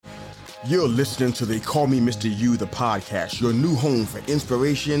You're listening to the Call Me Mr. You, the podcast, your new home for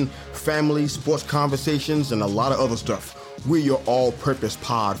inspiration, family, sports conversations, and a lot of other stuff. We're your all-purpose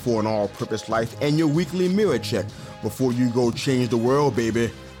pod for an all-purpose life and your weekly mirror check before you go change the world, baby.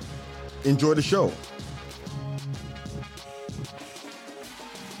 Enjoy the show.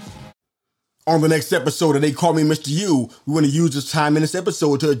 On the next episode of They Call Me Mr. You, we're going to use this time in this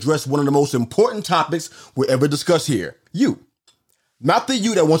episode to address one of the most important topics we'll ever discuss here. You. Not the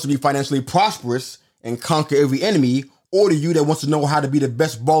you that wants to be financially prosperous and conquer every enemy, or the you that wants to know how to be the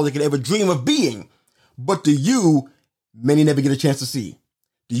best baller they could ever dream of being, but the you many never get a chance to see.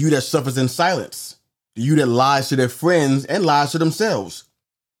 The you that suffers in silence. The you that lies to their friends and lies to themselves.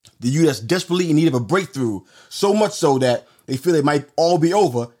 The you that's desperately in need of a breakthrough, so much so that they feel it might all be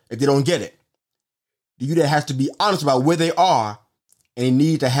over if they don't get it. The you that has to be honest about where they are and they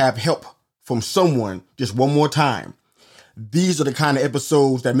need to have help from someone just one more time. These are the kind of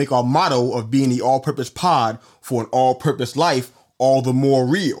episodes that make our motto of being the all-purpose pod for an all-purpose life all the more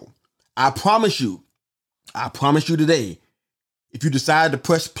real. I promise you today, if you decide to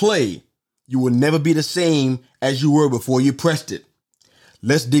press play, you will never be the same as you were before you pressed it.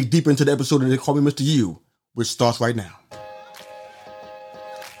 Let's dig deep into the episode of They Call Me Mr. You, which starts right now.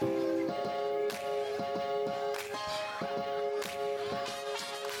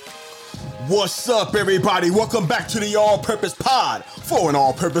 What's up, everybody? Welcome back to the All-Purpose Pod for an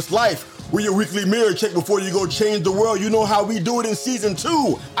All-Purpose Life. We're your weekly mirror check before you go change the world. You know how we do it in Season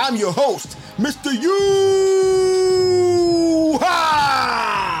 2. I'm your host, Mr. You!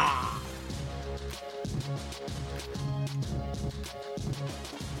 Ha!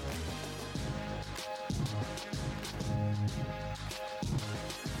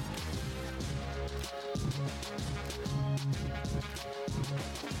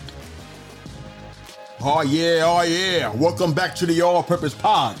 Oh yeah. Welcome back to the All-Purpose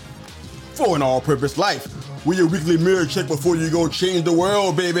Pod for an All-Purpose Life. We're your weekly mirror check before you go change the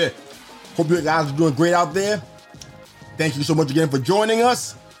world, baby. Hope you guys are doing great out there. Thank you so much again for joining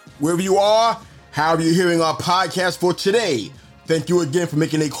us. Wherever you are, however you're hearing our podcast for today. Thank you again for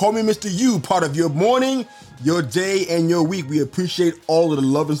making They Call Me Mr. You part of your morning, your day, and your week. We appreciate all of the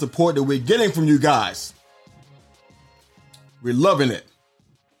love and support that we're getting from you guys. We're loving it.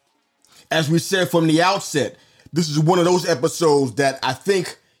 As we said from the outset, this is one of those episodes that I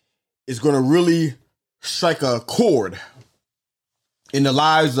think is going to really strike a chord in the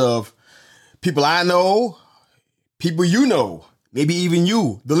lives of people I know, people you know, maybe even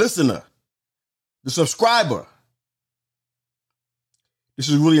you, the listener, the subscriber. This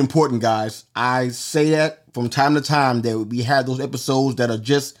is really important, guys. I say that from time to time that we have those episodes that are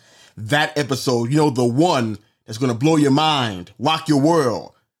just that episode, the one that's going to blow your mind, rock your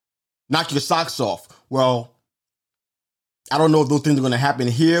world, knock your socks off. Well, I don't know if those things are going to happen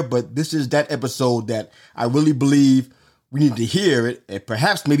here, but this is that episode that I really believe we need to hear it and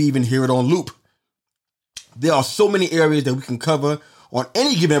perhaps maybe even hear it on loop. There are so many areas that we can cover on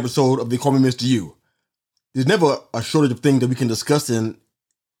any given episode of They Call Me Mr. You. There's never a shortage of things that we can discuss and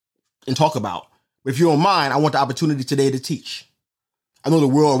talk about. But if you don't mind, I want the opportunity today to teach. I know the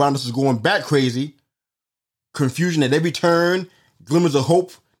world around us is going bat crazy. Confusion at every turn, glimmers of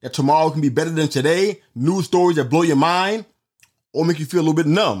hope that tomorrow can be better than today, news stories that blow your mind or make you feel a little bit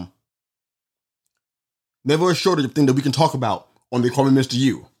numb. Never a shortage of things that we can talk about on They Call Me Mr.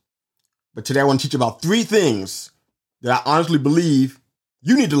 You. But today I want to teach about 3 things that I honestly believe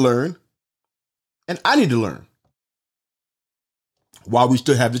you need to learn and I need to learn while we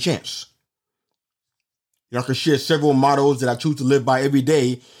still have the chance. I can share several mottos that I choose to live by every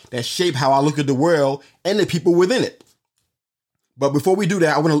day that shape how I look at the world and the people within it. But before we do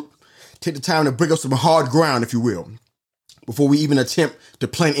that, I want to take the time to break up some hard ground, if you will, before we even attempt to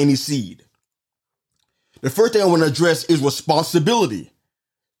plant any seed. The first thing I want to address is responsibility.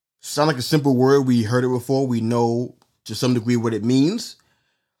 Sound like a simple word. We heard it before. We know to some degree what it means.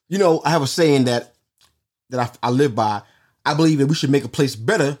 I have a saying that I live by. I believe that we should make a place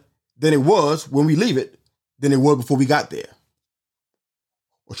better than it was when we leave it than it was before we got there.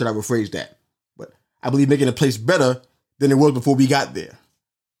 Or should I rephrase that? But I believe making a place better than it was before we got there,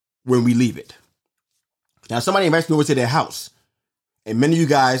 when we leave it. Now, somebody invites me over to their house, and many of you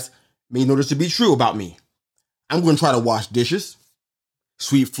guys may know this to be true about me. I'm going to try to wash dishes,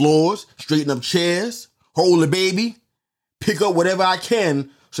 sweep floors, straighten up chairs, hold the baby, pick up whatever I can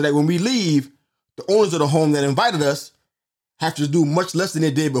so that when we leave, the owners of the home that invited us have to do much less than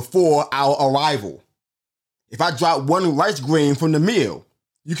they did before our arrival. If I drop one rice grain from the meal,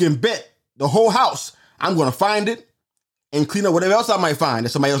 you can bet the whole house I'm going to find it and clean up whatever else I might find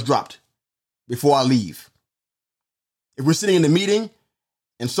that somebody else dropped before I leave. If we're sitting in the meeting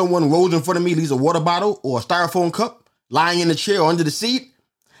and someone rolls in front of me, leaves a water bottle or a styrofoam cup lying in the chair or under the seat,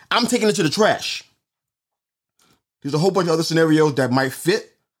 I'm taking it to the trash. There's a whole bunch of other scenarios that might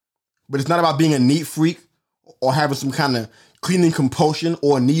fit, but it's not about being a neat freak or having some kind of cleaning compulsion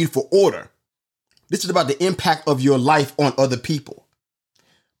or a need for order. This is about the impact of your life on other people.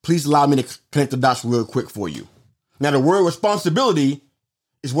 Please allow me to connect the dots real quick for you. Now, the word responsibility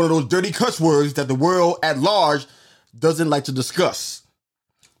is one of those dirty cuss words that the world at large doesn't like to discuss.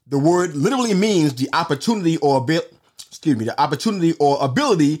 The word literally means the opportunity or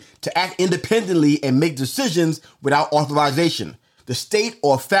ability to act independently and make decisions without authorization. The state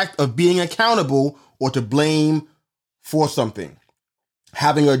or fact of being accountable or to blame for something.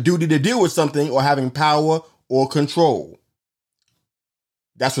 Having a duty to deal with something or having power or control.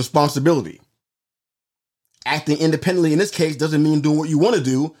 That's responsibility. Acting independently in this case doesn't mean doing what you want to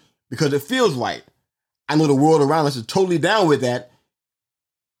do because it feels right. I know the world around us is totally down with that,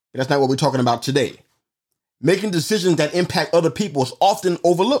 but that's not what we're talking about today. Making decisions that impact other people is often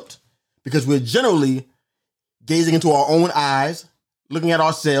overlooked because we're generally gazing into our own eyes, looking at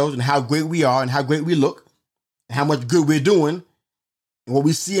ourselves and how great we are and how great we look and how much good we're doing and what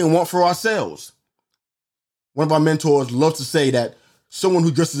we see and want for ourselves. One of our mentors loves to say that someone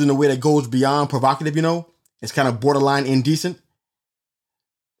who dresses in a way that goes beyond provocative, it's kind of borderline indecent.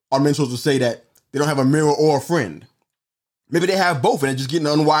 Our mentors will say that they don't have a mirror or a friend. Maybe they have both and they're just getting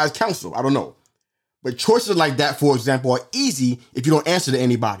unwise counsel. I don't know. But choices like that, for example, are easy if you don't answer to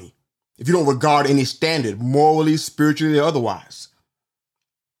anybody, if you don't regard any standard, morally, spiritually, or otherwise.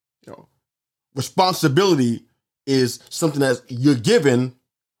 Responsibility is something that you're given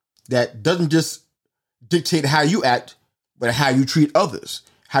that doesn't just dictate how you act, but how you treat others,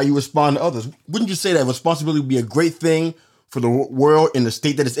 how you respond to others. Wouldn't you say that responsibility would be a great thing for the world in the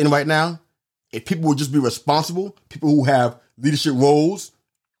state that it's in right now? If people would just be responsible, people who have leadership roles,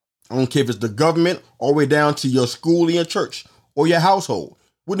 I don't care if it's the government, all the way down to your school and your church or your household.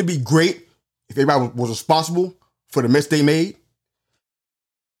 Wouldn't it be great if everybody was responsible for the mess they made?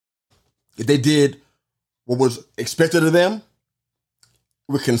 If they did what was expected of them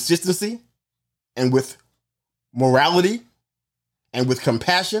with consistency and with morality and with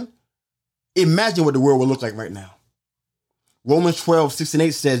compassion, imagine what the world would look like right now. Romans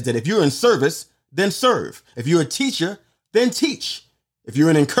 12:6-8 says that if you're in service, then serve. If you're a teacher, then teach. If you're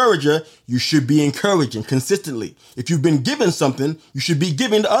an encourager, you should be encouraging consistently. If you've been given something, you should be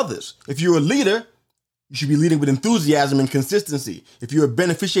giving to others. If you're a leader, you should be leading with enthusiasm and consistency. If you're a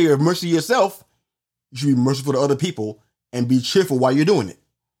beneficiary of mercy yourself, you should be merciful to other people and be cheerful while you're doing it.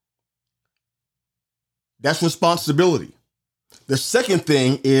 That's responsibility. The second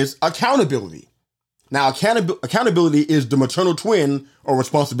thing is accountability. Now, accountability is the maternal twin of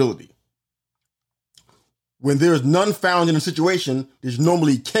responsibility. When there is none found in a situation, there's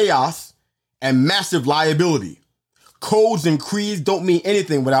normally chaos and massive liability. Codes and creeds don't mean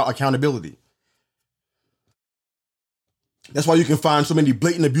anything without accountability. That's why you can find so many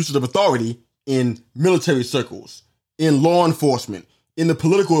blatant abuses of authority in military circles, in law enforcement, in the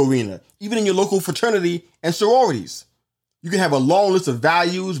political arena, even in your local fraternity and sororities. You can have a long list of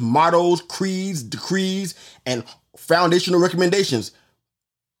values, mottos, creeds, decrees, and foundational recommendations.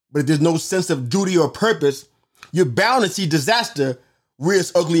 But if there's no sense of duty or purpose, you're bound to see disaster rear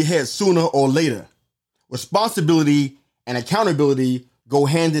its ugly head sooner or later. Responsibility and accountability go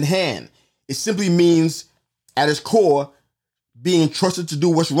hand in hand. It simply means, at its core, being trusted to do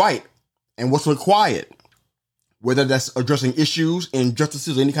what's right and what's required. Whether that's addressing issues,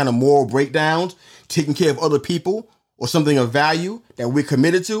 injustices, or any kind of moral breakdowns, taking care of other people, or something of value that we're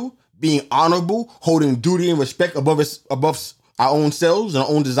committed to, being honorable, holding duty and respect above our own selves and our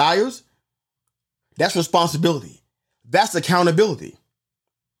own desires. That's responsibility. That's accountability.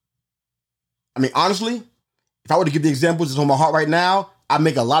 I mean, honestly, if I were to give the examples that's on my heart right now, I'd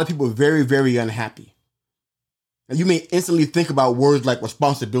make a lot of people very, very unhappy. Now, you may instantly think about words like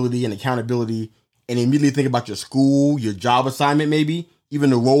responsibility and accountability and immediately think about your school, your job assignment maybe,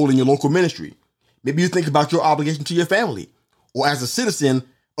 even the role in your local ministry. Maybe you think about your obligation to your family or as a citizen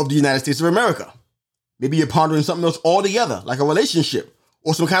of the United States of America. Maybe you're pondering something else altogether, like a relationship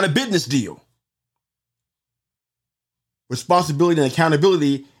or some kind of business deal. Responsibility and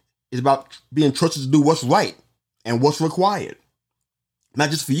accountability is about being trusted to do what's right and what's required.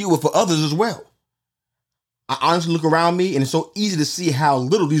 Not just for you, but for others as well. I honestly look around me and it's so easy to see how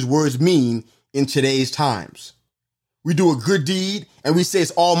little these words mean in today's times. We do a good deed and we say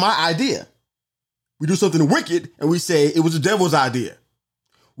it's all my idea. We do something wicked and we say it was the devil's idea.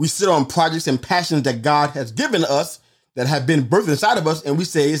 We sit on projects and passions that God has given us that have been birthed inside of us and we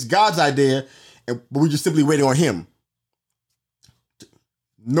say it's God's idea, but we're just simply waiting on him.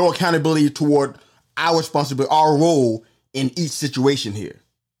 No accountability toward our responsibility, our role in each situation here.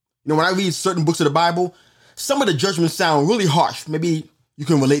 You know, when I read certain books of the Bible, some of the judgments sound really harsh. Maybe you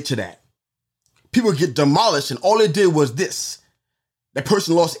can relate to that. People get demolished and all they did was this. That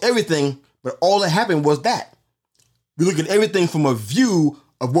person lost everything, but all that happened was that. We look at everything from a view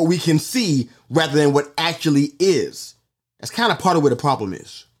of what we can see rather than what actually is. That's kind of part of where the problem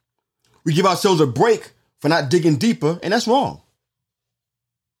is. We give ourselves a break for not digging deeper, and that's wrong.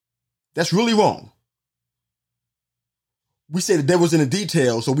 That's really wrong. We say the devil's in the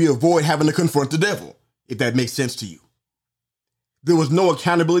details, so we avoid having to confront the devil, if that makes sense to you. There was no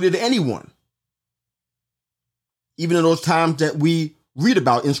accountability to anyone. Even in those times that we read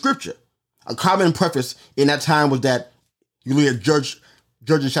about in Scripture. A common preface in that time was that, you look at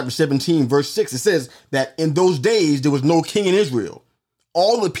Judges chapter 17, verse 6, it says that in those days there was no king in Israel.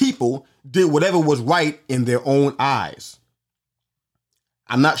 All the people did whatever was right in their own eyes.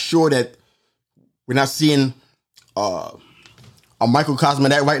 I'm not sure that we're not seeing a microcosm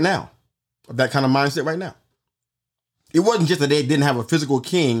of that right now, of that kind of mindset right now. It wasn't just that they didn't have a physical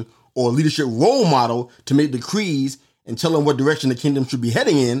king or a leadership role model to make decrees and tell them what direction the kingdom should be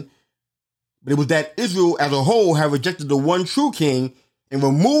heading in, but it was that Israel as a whole had rejected the one true king and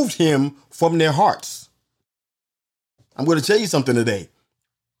removed him from their hearts. I'm going to tell you something today.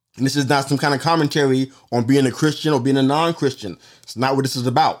 And this is not some kind of commentary on being a Christian or being a non-Christian. It's not what this is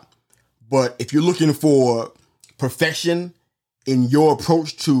about. But if you're looking for perfection in your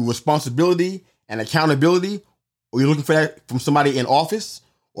approach to responsibility and accountability, or you're looking for that from somebody in office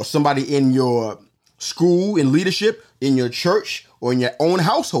or somebody in your school, in leadership, in your church, or in your own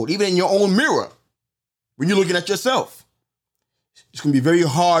household, even in your own mirror, when you're looking at yourself, it's going to be very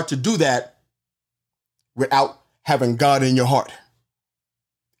hard to do that without having God in your heart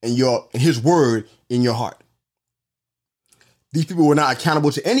and his word in your heart. These people were not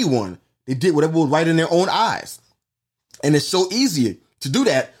accountable to anyone. They did whatever was right in their own eyes. And it's so easy to do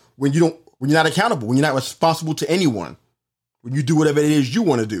that when you're not accountable, when you're not responsible to anyone, when you do whatever it is you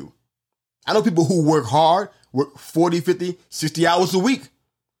want to do. I know people who work hard, work 40, 50, 60 hours a week,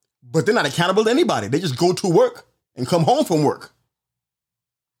 but they're not accountable to anybody. They just go to work and come home from work.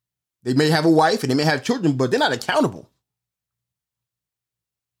 They may have a wife and they may have children, but they're not accountable.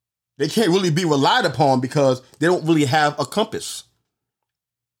 They can't really be relied upon because they don't really have a compass.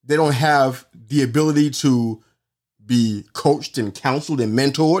 They don't have the ability to be coached and counseled and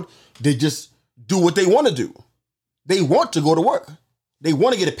mentored. They just do what they want to do. They want to go to work. They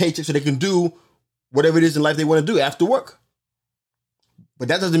want to get a paycheck so they can do whatever it is in life they want to do after work. But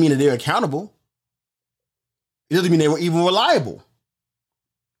that doesn't mean that they're accountable. It doesn't mean they were even reliable.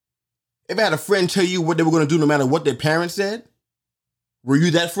 Ever had a friend tell you what they were going to do no matter what their parents said? Were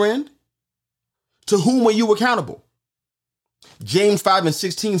you that friend? To whom are you accountable? James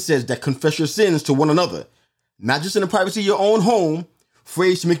 5:16 says that confess your sins to one another, not just in the privacy of your own home,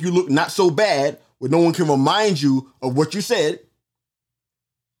 phrase to make you look not so bad where no one can remind you of what you said.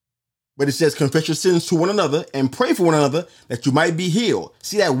 But it says confess your sins to one another and pray for one another that you might be healed.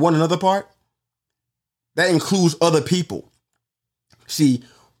 See that one another part? That includes other people. See,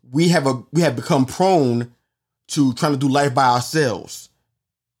 we have become prone to trying to do life by ourselves.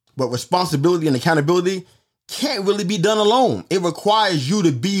 But responsibility and accountability can't really be done alone. It requires you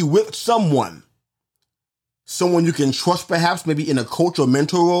to be with someone. Someone you can trust, perhaps, maybe in a coach or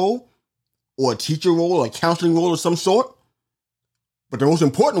mentor role, or a teacher role, or a counseling role of some sort. But the most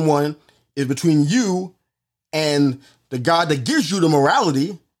important one is between you and the God that gives you the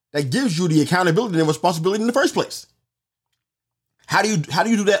morality, that gives you the accountability and responsibility in the first place. How do you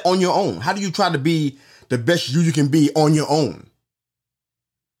do that on your own? How do you try to be the best you can be on your own?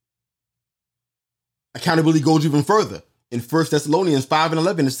 Accountability goes even further. In 1 Thessalonians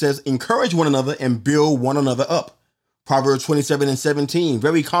 5:11, it says, encourage one another and build one another up. Proverbs 27:17,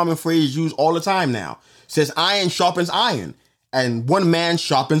 very common phrase used all the time now, says iron sharpens iron and one man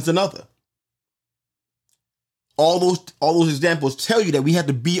sharpens another. All those examples tell you that we have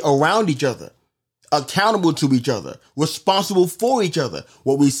to be around each other, accountable to each other, responsible for each other,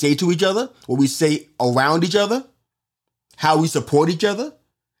 what we say to each other, what we say around each other, how we support each other,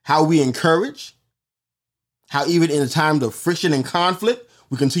 how we encourage, how even in a time of friction and conflict,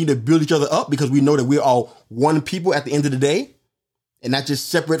 we continue to build each other up because we know that we're all one people at the end of the day and not just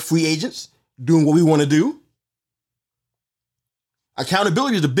separate free agents doing what we want to do.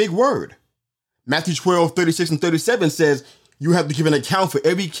 Accountability is a big word. Matthew 12:36-37 says, you have to give an account for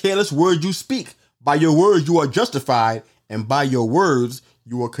every careless word you speak. By your words, you are justified, and by your words,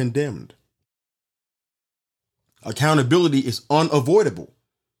 you are condemned. Accountability is unavoidable.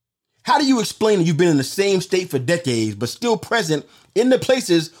 How do you explain that you've been in the same state for decades, but still present in the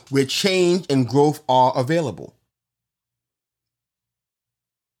places where change and growth are available?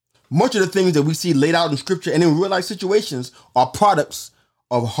 Much of the things that we see laid out in scripture and in real life situations are products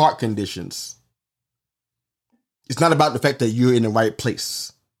of heart conditions. It's not about the fact that you're in the right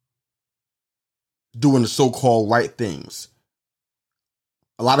place, doing the so-called right things.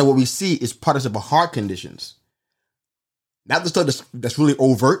 A lot of what we see is products of heart conditions. Not the stuff that's really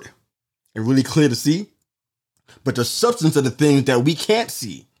overt and really clear to see, but the substance of the things that we can't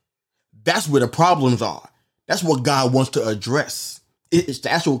see. That's where the problems are. That's what God wants to address. It's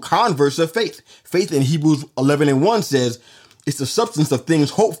the actual converse of faith. Faith in Hebrews 11:1 says, it's the substance of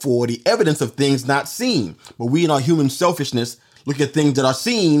things hoped for, the evidence of things not seen. But we in our human selfishness look at things that are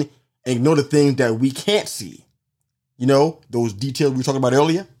seen and ignore the things that we can't see. You know, those details we were talking about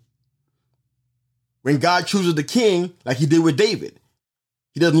earlier. When God chooses the king, like he did with David,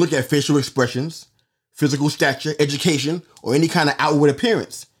 he doesn't look at facial expressions, physical stature, education, or any kind of outward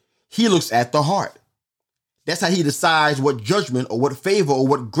appearance. He looks at the heart. That's how he decides what judgment or what favor or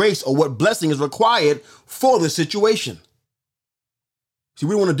what grace or what blessing is required for the situation. See,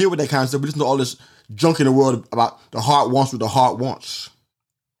 we don't want to deal with that kind of stuff. We listen to all this junk in the world about the heart wants what the heart wants.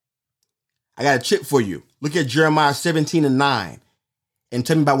 I got a tip for you. Look at Jeremiah 17:9 and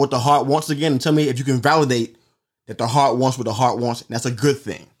tell me about what the heart wants again, and tell me if you can validate that the heart wants what the heart wants. And that's a good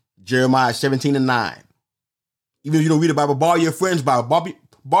thing. Jeremiah 17:9. Even if you don't read the Bible, borrow your friend's Bible,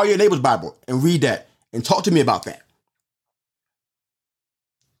 borrow your neighbor's Bible and read that and talk to me about that.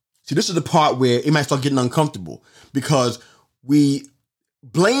 See, this is the part where it might start getting uncomfortable because we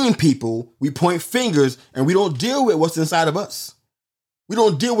blame people, we point fingers, and we don't deal with what's inside of us. We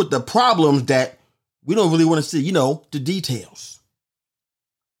don't deal with the problems that we don't really want to see, the details.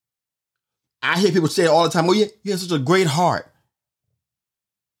 I hear people say it all the time, you have such a great heart.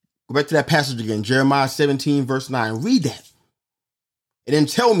 Go back to that passage again, Jeremiah 17:9. Read that. And then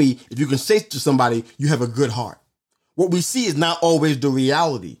tell me if you can say to somebody, you have a good heart. What we see is not always the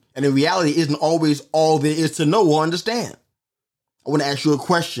reality. And the reality isn't always all there is to know or understand. I want to ask you a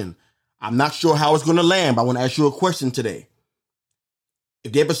question. I'm not sure how it's going to land, but I want to ask you a question today.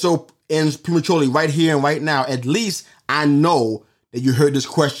 If the episode ends prematurely right here and right now, at least I know that you heard this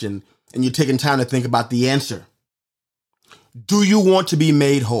question and you're taking time to think about the answer. Do you want to be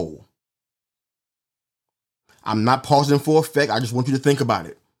made whole? I'm not pausing for effect. I just want you to think about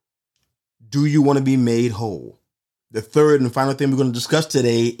it. Do you want to be made whole? The third and final thing we're going to discuss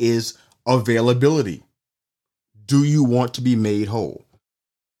today is availability. Do you want to be made whole?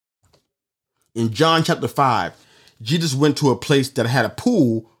 In John chapter 5, Jesus went to a place that had a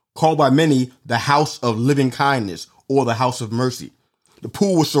pool called by many the house of living kindness or the house of mercy. The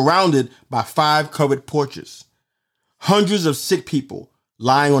pool was surrounded by 5 covered porches. Hundreds of sick people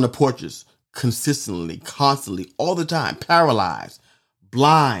lying on the porches consistently, constantly, all the time, paralyzed,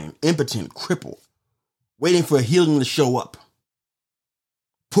 blind, impotent, crippled, waiting for healing to show up,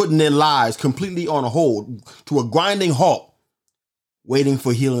 putting their lives completely on hold to a grinding halt, waiting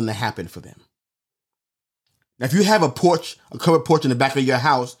for healing to happen for them. Now, if you have a covered porch in the back of your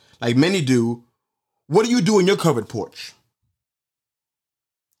house, like many do, what do you do in your covered porch?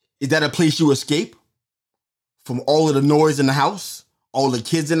 Is that a place you escape from all of the noise in the house, all the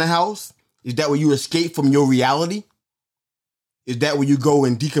kids in the house? Is that where you escape from your reality? Is that where you go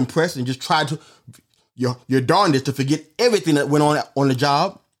and decompress and just try to your darndest to forget everything that went on the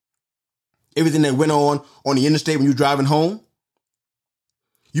job, everything that went on the interstate when you're driving home?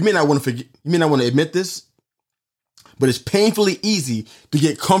 You may not want to forget. You may not want to admit this, but it's painfully easy to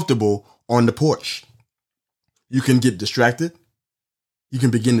get comfortable on the porch. You can get distracted. You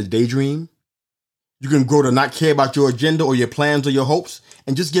can begin to daydream. You can grow to not care about your agenda or your plans or your hopes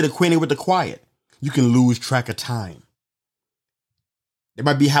and just get acquainted with the quiet. You can lose track of time. It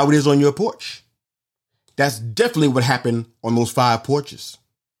might be how it is on your porch. That's definitely what happened on those 5 porches.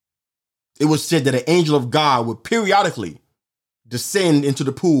 It was said that an angel of God would periodically descend into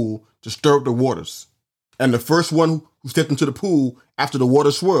the pool to stir up the waters. And the first one who stepped into the pool after the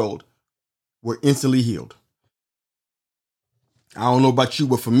water swirled were instantly healed. I don't know about you,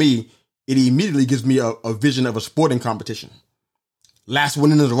 but for me, it immediately gives me a vision of a sporting competition. Last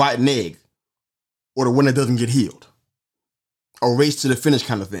one in is a rotten egg, or the one that doesn't get healed. A race to the finish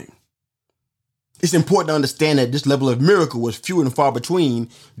kind of thing. It's important to understand that this level of miracle was few and far between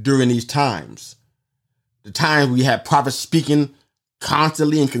during these times. The times we had prophets speaking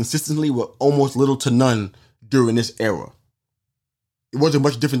constantly and consistently were almost little to none during this era. It wasn't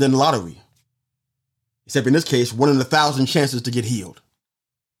much different than the lottery. Except in this case, 1 in 1,000 chances to get healed.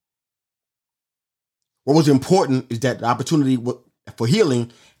 What was important is that the opportunity for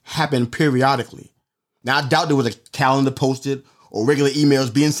healing happened periodically. Now, I doubt there was a calendar posted or regular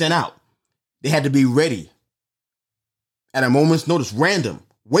emails being sent out. They had to be ready at a moment's notice, random,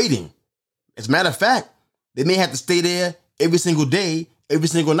 waiting. As a matter of fact, they may have to stay there every single day, every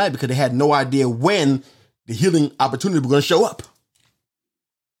single night, because they had no idea when the healing opportunity was going to show up.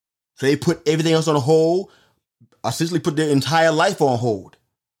 So they put everything else on hold, essentially put their entire life on hold,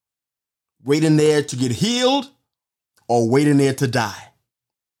 waiting there to get healed or waiting there to die,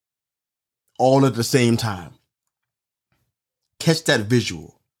 all at the same time. Catch that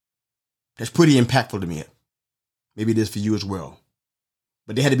visual. That's pretty impactful to me. Maybe it is for you as well.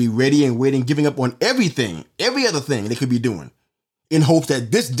 But they had to be ready and waiting, giving up on everything, every other thing they could be doing, in hopes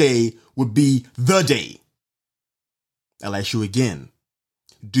that this day would be the day. I'll ask you again.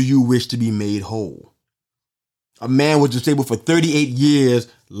 Do you wish to be made whole? A man was disabled for 38 years,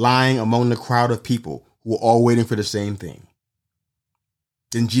 lying among the crowd of people who were all waiting for the same thing.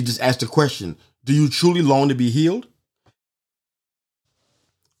 Then Jesus asked the question, do you truly long to be healed?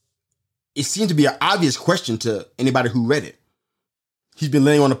 It seemed to be an obvious question to anybody who read it. He's been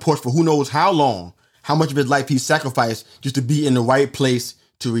laying on the porch for who knows how long, how much of his life he sacrificed just to be in the right place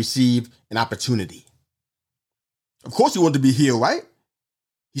to receive an opportunity. Of course he wanted to be healed, right?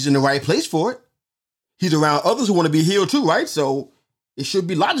 He's in the right place for it. He's around others who want to be healed too, right? So it should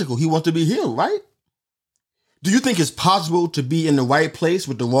be logical. He wants to be healed, right? Do you think it's possible to be in the right place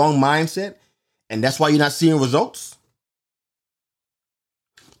with the wrong mindset, and that's why you're not seeing results?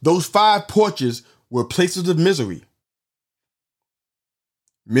 Those 5 porches were places of misery.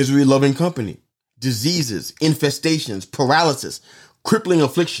 Misery-loving company, diseases, infestations, paralysis, crippling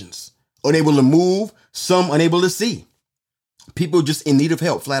afflictions, unable to move, some unable to see. People just in need of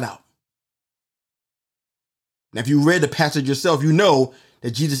help, flat out. Now, if you read the passage yourself, you know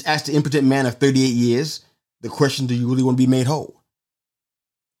that Jesus asked the impotent man of 38 years the question, do you really want to be made whole?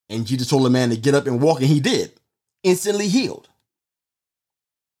 And Jesus told the man to get up and walk, and he did, instantly healed.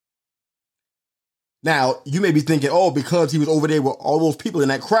 Now, you may be thinking, oh, because he was over there with all those people in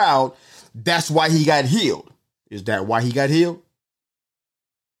that crowd, that's why he got healed. Is that why he got healed?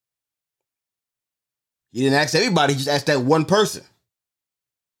 He didn't ask everybody, he just asked that one person.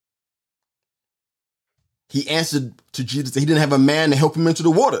 He answered to Jesus that he didn't have a man to help him into the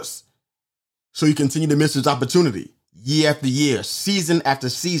waters. So he continued to miss his opportunity year after year, season after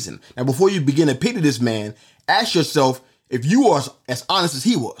season. Now, before you begin to pity this man, ask yourself if you are as honest as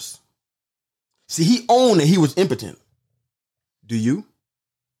he was. See, he owned that he was impotent. Do you?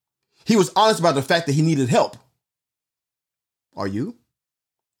 He was honest about the fact that he needed help. Are you?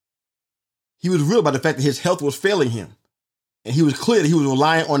 He was real about the fact that his health was failing him. And he was clear that he was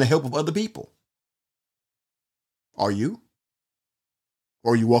relying on the help of other people. Are you?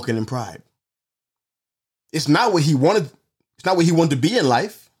 Or are you walking in pride? It's not what he wanted. It's not what he wanted to be in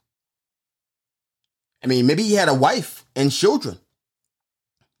life. I mean, maybe he had a wife and children.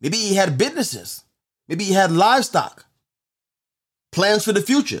 Maybe he had businesses. Maybe he had livestock. Plans for the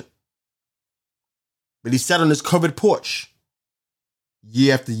future. But he sat on his covered porch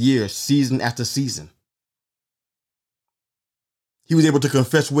year after year, season after season. He was able to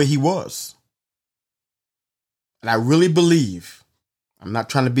confess where he was. And I really believe, I'm not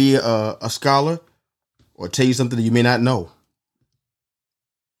trying to be a scholar or tell you something that you may not know,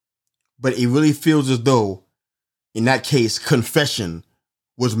 but it really feels as though, in that case, confession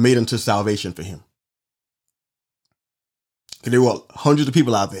was made unto salvation for him. Because there were hundreds of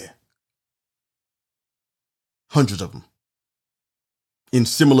people out there. Hundreds of them. In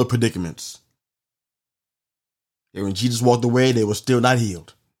similar predicaments. And when Jesus walked away, they were still not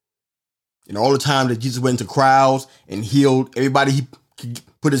healed. And all the time that Jesus went into crowds and healed everybody he could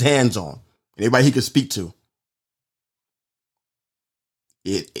put his hands on, and everybody he could speak to,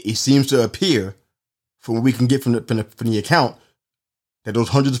 it seems to appear, from what we can get from the account, that those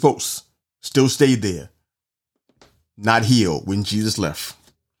hundreds of folks still stayed there, not healed when Jesus left.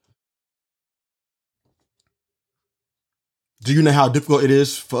 Do you know how difficult it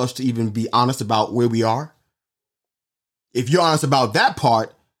is for us to even be honest about where we are? If you're honest about that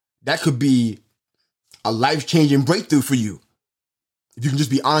part, that could be a life-changing breakthrough for you. If you can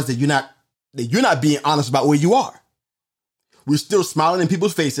just be honest that you're not being honest about where you are. We're still smiling in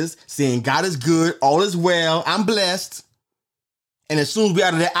people's faces, saying God is good, all is well, I'm blessed. And as soon as we're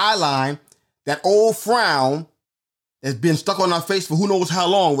out of that eye line, that old frown that's been stuck on our face for who knows how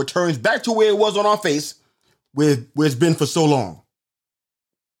long returns back to where it was on our face, where it's been for so long.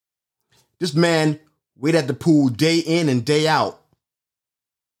 This man waited at the pool day in and day out,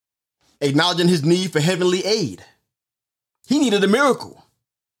 acknowledging his need for heavenly aid. He needed a miracle.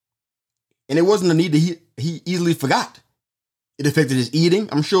 And it wasn't a need that he easily forgot. It affected his eating,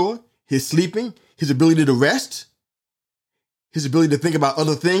 I'm sure, his sleeping, his ability to rest, his ability to think about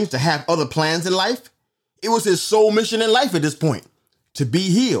other things, to have other plans in life. It was his sole mission in life at this point, to be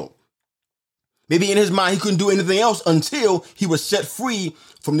healed. Maybe in his mind, he couldn't do anything else until he was set free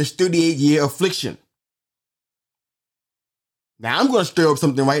from this 38-year affliction. Now, I'm going to stir up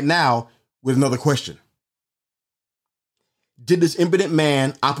something right now with another question. Did this impotent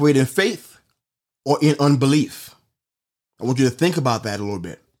man operate in faith or in unbelief? I want you to think about that a little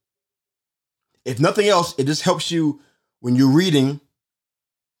bit. If nothing else, it just helps you when you're reading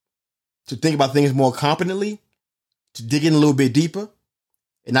to think about things more competently, to dig in a little bit deeper,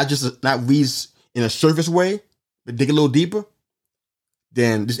 and not read in a surface way, but dig a little deeper.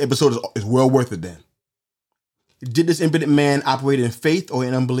 Then this episode is well worth it. Then, did this impotent man operate in faith or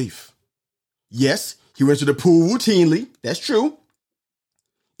in unbelief? Yes, he went to the pool routinely. That's true.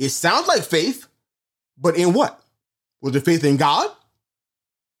 It sounds like faith, but in what? Was it faith in God?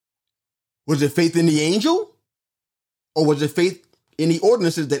 Was it faith in the angel? Or was it faith in the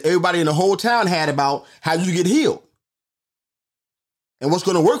ordinances that everybody in the whole town had about how you get healed? And what's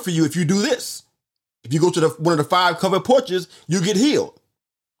going to work for you if you do this? If you go to one of the 5 covered porches, you get healed.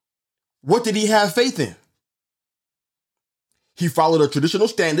 What did he have faith in? He followed a traditional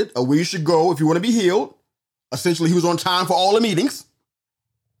standard of where you should go if you want to be healed. Essentially, he was on time for all the meetings.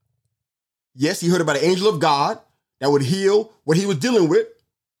 Yes, he heard about an angel of God that would heal what he was dealing with.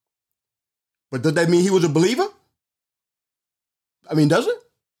 But does that mean he was a believer? I mean, does it?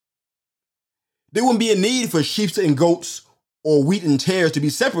 There wouldn't be a need for sheep and goats or wheat and tares to be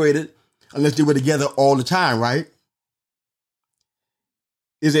separated unless they were together all the time, right?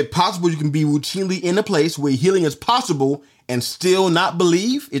 Is it possible you can be routinely in a place where healing is possible and still not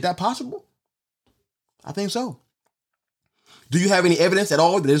believe? Is that possible? I think so. Do you have any evidence at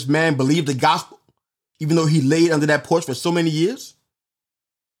all that this man believed the gospel, even though he laid under that porch for so many years?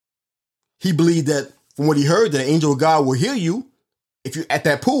 He believed that from what he heard, that an angel of God will heal you if you're at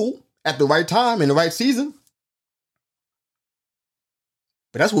that pool at the right time in the right season.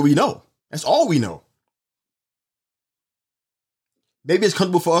 But that's what we know. That's all we know. Maybe it's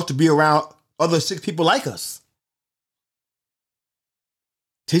comfortable for us to be around other sick people like us.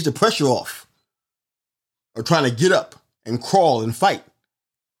 Takes the pressure off of trying to get up and crawl and fight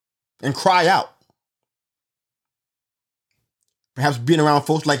and cry out. Perhaps being around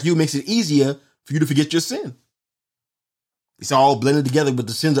folks like you makes it easier for you to forget your sin. It's all blended together with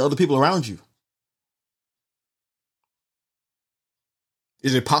the sins of other people around you.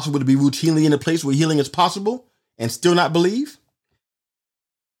 Is it possible to be routinely in a place where healing is possible and still not believe?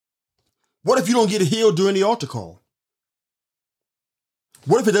 What if you don't get healed during the altar call?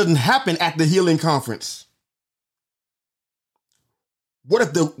 What if it doesn't happen at the healing conference? What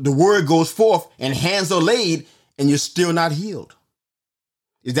if the word goes forth and hands are laid and you're still not healed?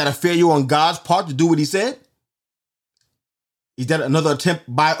 Is that a failure on God's part to do what he said? Is that another attempt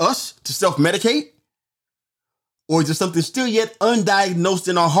by us to self-medicate? Or is there something still yet undiagnosed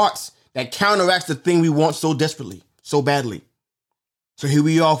in our hearts that counteracts the thing we want so desperately, so badly? So here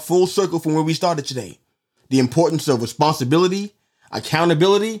we are, full circle from where we started today. The importance of responsibility,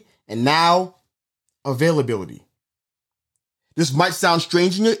 accountability, and now availability. This might sound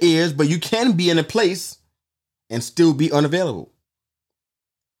strange in your ears, but you can be in a place and still be unavailable.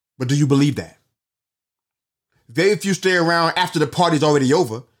 But do you believe that? Very few stay around after the party's already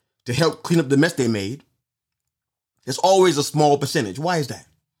over to help clean up the mess they made. It's always a small percentage. Why is that?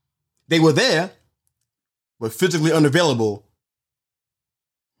 They were there, but physically unavailable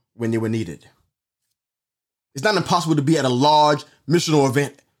when they were needed. It's not impossible to be at a large missional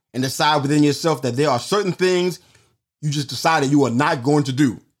event and decide within yourself that there are certain things you just decided you are not going to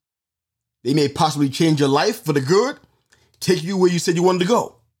do. They may possibly change your life for the good, take you where you said you wanted to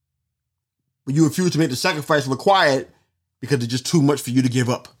go. But you refuse to make the sacrifice required because it's just too much for you to give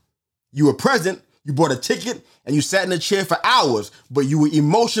up. You were present, you bought a ticket, and you sat in a chair for hours, but you were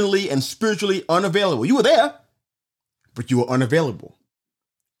emotionally and spiritually unavailable. You were there, but you were unavailable.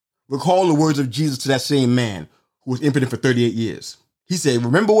 Recall the words of Jesus to that same man who was impotent for 38 years. He said,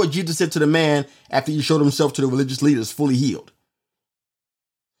 remember what Jesus said to the man after he showed himself to the religious leaders fully healed.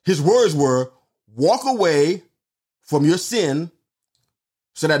 His words were, walk away from your sin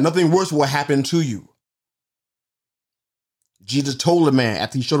so that nothing worse will happen to you. Jesus told the man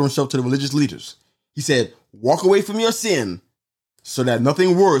after he showed himself to the religious leaders, he said, walk away from your sin so that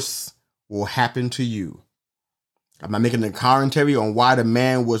nothing worse will happen to you. I'm not making a commentary on why the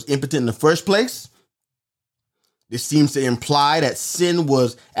man was impotent in the first place. This seems to imply that sin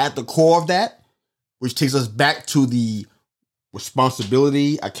was at the core of that, which takes us back to the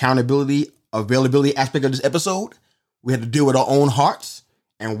responsibility, accountability, availability aspect of this episode. We had to deal with our own hearts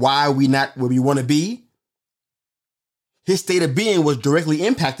and why we not where we want to be. His state of being was directly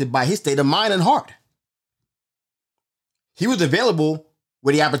impacted by his state of mind and heart. He was available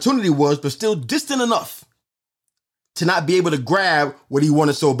where the opportunity was, but still distant enough to not be able to grab what he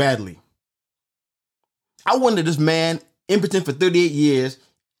wanted so badly. I wonder if this man, impotent for 38 years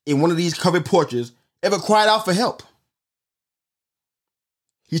in one of these covered porches, ever cried out for help.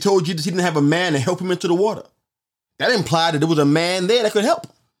 He told Jesus he didn't have a man to help him into the water. That implied that there was a man there that could help.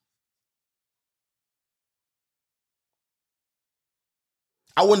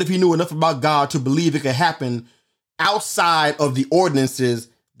 I wonder if he knew enough about God to believe it could happen outside of the ordinances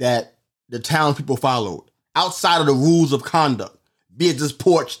that the townspeople followed, outside of the rules of conduct. Be at this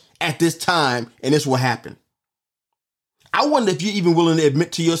porch at this time, and this will happen. I wonder if you're even willing to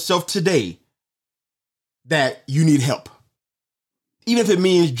admit to yourself today that you need help. Even if it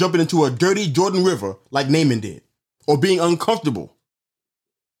means jumping into a dirty Jordan River like Naaman did, or being uncomfortable,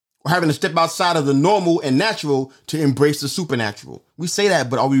 or having to step outside of the normal and natural to embrace the supernatural. We say that,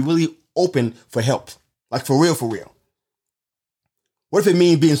 but are we really open for help? Like for real, for real? What if it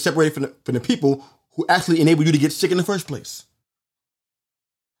means being separated from the people who actually enable you to get sick in the first place?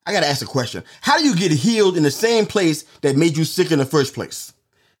 I got to ask a question. How do you get healed in the same place that made you sick in the first place?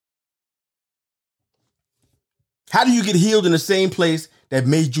 How do you get healed in the same place that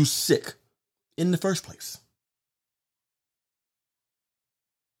made you sick in the first place?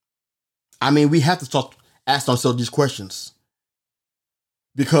 I mean, we have to start asking ourselves these questions,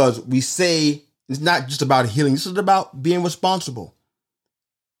 because we say it's not just about healing. This is about being responsible.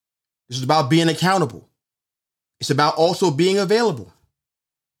 This is about being accountable. It's about also being available.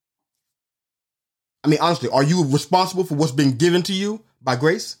 I mean, honestly, are you responsible for what's been given to you by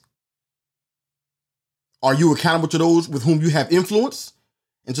grace? Are you accountable to those with whom you have influence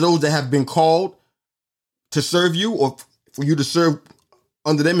and to those that have been called to serve you or for you to serve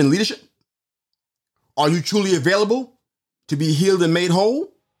under them in leadership? Are you truly available to be healed and made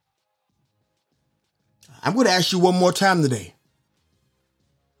whole? I'm going to ask you one more time today.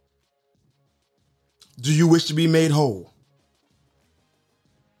 Do you wish to be made whole?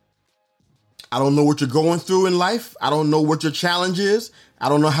 I don't know what you're going through in life. I don't know what your challenge is. I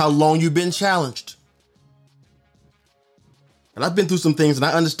don't know how long you've been challenged. And I've been through some things and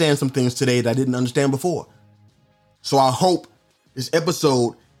I understand some things today that I didn't understand before. So I hope this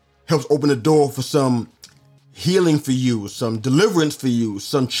episode helps open the door for some healing for you, some deliverance for you,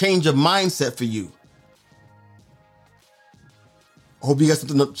 some change of mindset for you. I hope you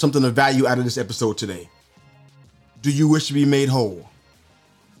got something of value out of this episode today. Do you wish to be made whole?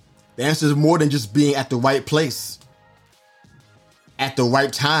 The answer is more than just being at the right place, at the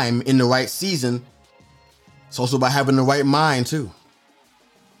right time, in the right season. It's also about having the right mind too.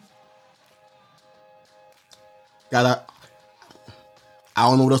 I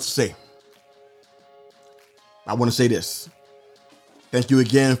don't know what else to say. I want to say this. Thank you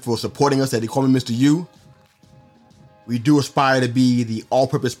again for supporting us at They Call Me Mr. U. We do aspire to be the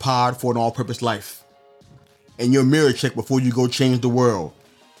all-purpose pod for an all-purpose life. And your mirror check before you go change the world.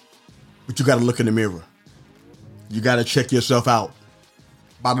 But you got to look in the mirror. You got to check yourself out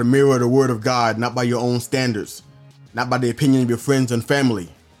by the mirror of the word of God, not by your own standards, not by the opinion of your friends and family.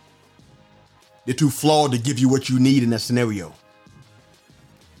 They're too flawed to give you what you need in that scenario.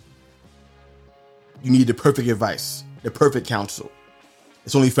 You need the perfect advice, the perfect counsel.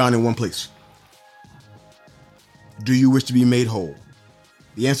 It's only found in one place. Do you wish to be made whole?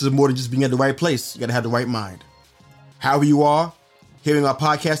 The answer is more than just being at the right place. You got to have the right mind. However you are, hearing our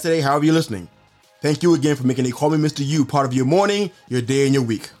podcast today, however you're listening, thank you again for making They Call Me Mr. U part of your morning, your day, and your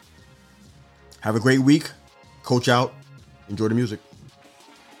week. Have a great week. Coach out. Enjoy the music.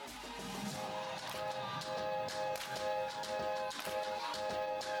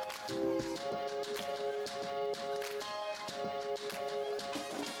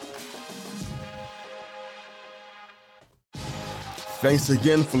 Thanks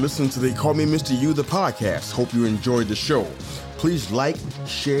again for listening to They Call Me Mr. U, the podcast. Hope you enjoyed the show. Please like,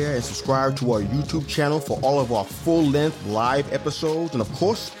 share, and subscribe to our YouTube channel for all of our full-length live episodes. And of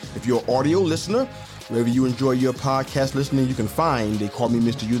course, if you're an audio listener, wherever you enjoy your podcast listening, you can find They Call Me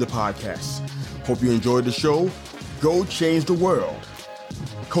Mr. U, the podcast. Hope you enjoyed the show. Go change the world.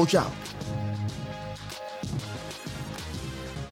 Coach out.